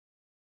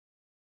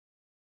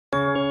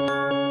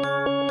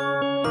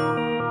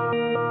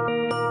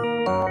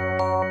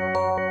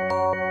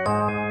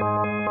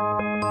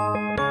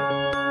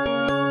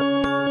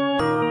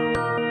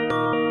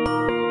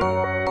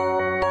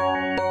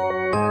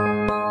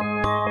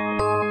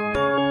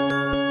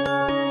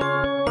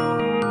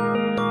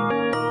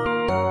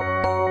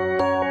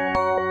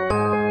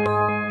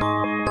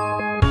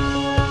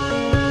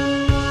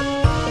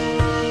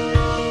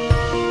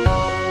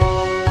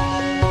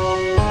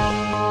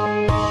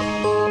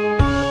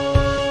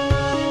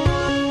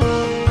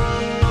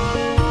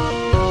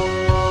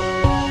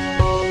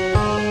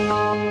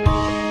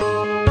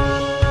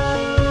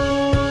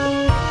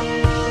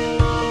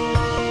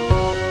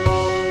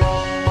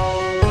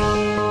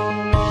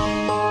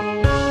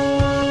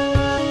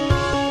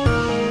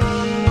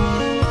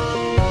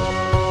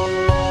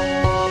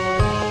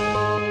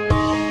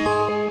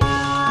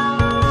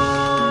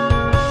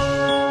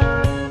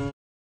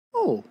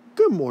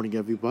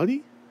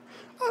everybody.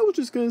 I was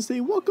just gonna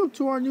say welcome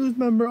to our newest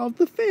member of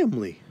the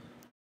family.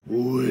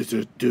 Who is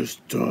it this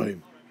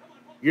time?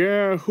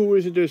 Yeah, who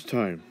is it this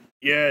time?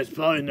 Yeah, it's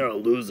probably not a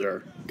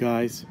loser.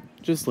 Guys,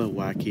 just let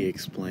Wacky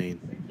explain.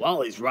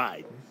 Wally's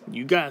right.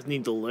 You guys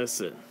need to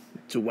listen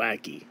to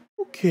Wacky.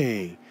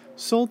 Okay,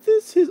 so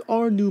this is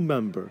our new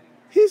member.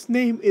 His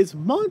name is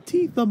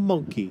Monty the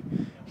Monkey.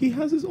 He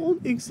has his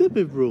own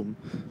exhibit room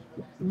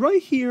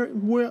right here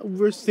where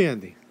we're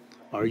standing.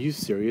 Are you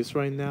serious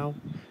right now?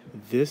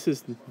 This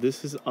is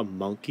a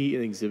monkey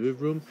in exhibit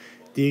room?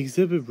 The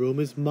exhibit room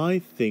is my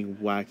thing,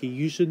 Wacky.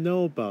 You should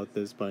know about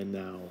this by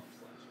now.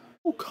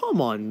 Oh,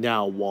 come on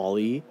now,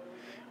 Wally.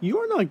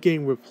 You're not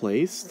getting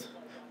replaced.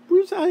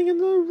 We're just adding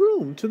another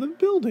room to the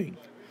building.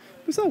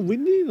 Besides, we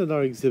need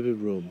another exhibit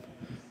room.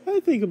 I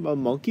think a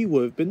monkey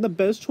would have been the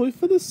best choice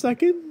for the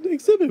second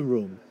exhibit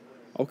room.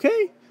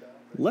 Okay,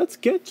 let's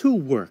get to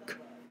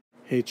work.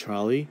 Hey,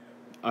 Charlie,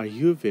 are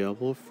you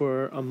available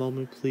for a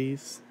moment,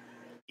 please?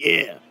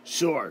 Yeah,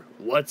 sure.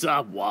 What's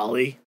up,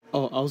 Wally?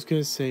 Oh, I was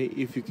gonna say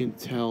if you can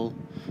tell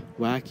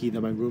Wacky that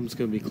my room's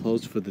gonna be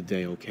closed for the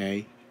day,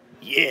 okay?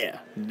 Yeah,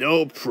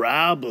 no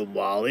problem,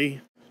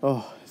 Wally.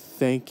 Oh,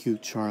 thank you,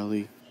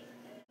 Charlie.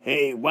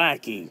 Hey,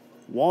 Wacky.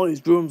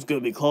 Wally's room's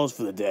gonna be closed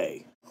for the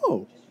day.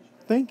 Oh,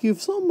 thank you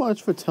so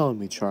much for telling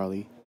me,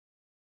 Charlie.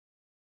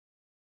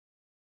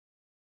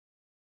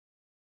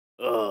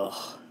 Ugh,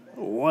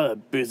 what a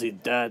busy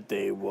that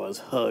day was,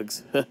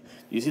 Hugs.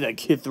 You see that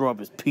kid throw up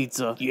his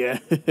pizza? Yeah,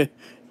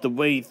 the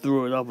way he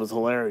threw it up was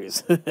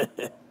hilarious.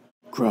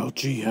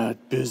 Grouchy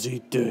had busy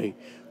day.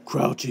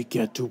 Grouchy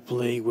get to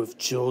play with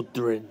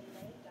children.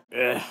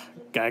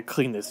 Gotta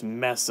clean this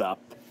mess up.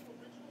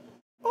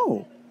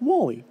 Oh,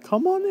 Wally,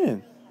 come on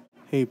in.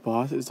 Hey,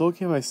 boss, it's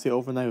okay if I stay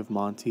overnight with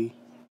Monty?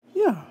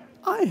 Yeah,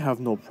 I have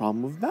no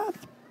problem with that.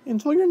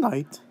 Enjoy your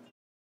night.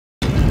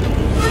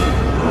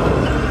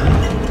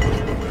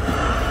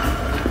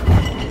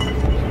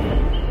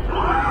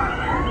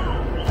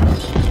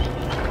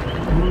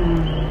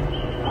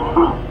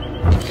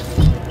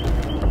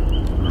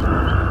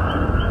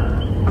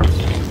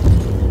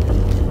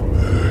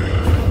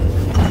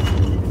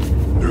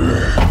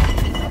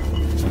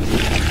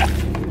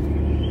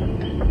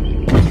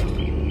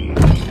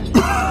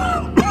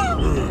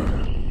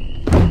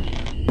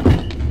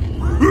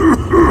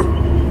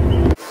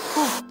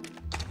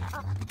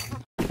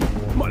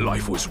 My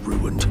life was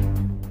ruined.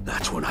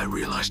 That's when I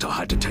realized I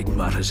had to take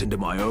matters into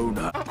my own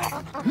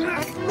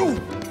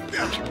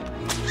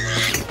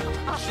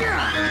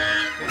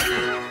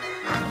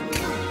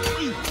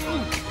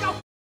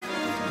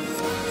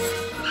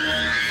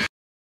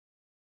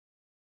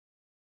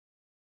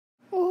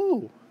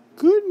Oh,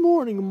 good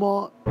morning,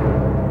 Wally,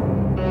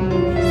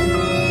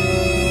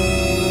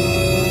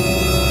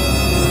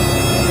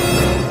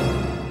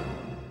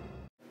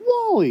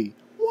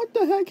 what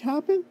the heck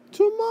happened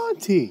to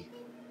Monty?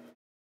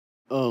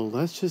 Oh,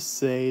 let's just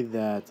say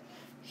that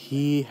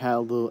he had a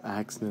little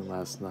accident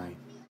last night.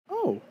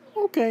 Oh,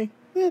 okay,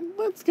 then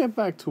let's get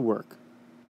back to work.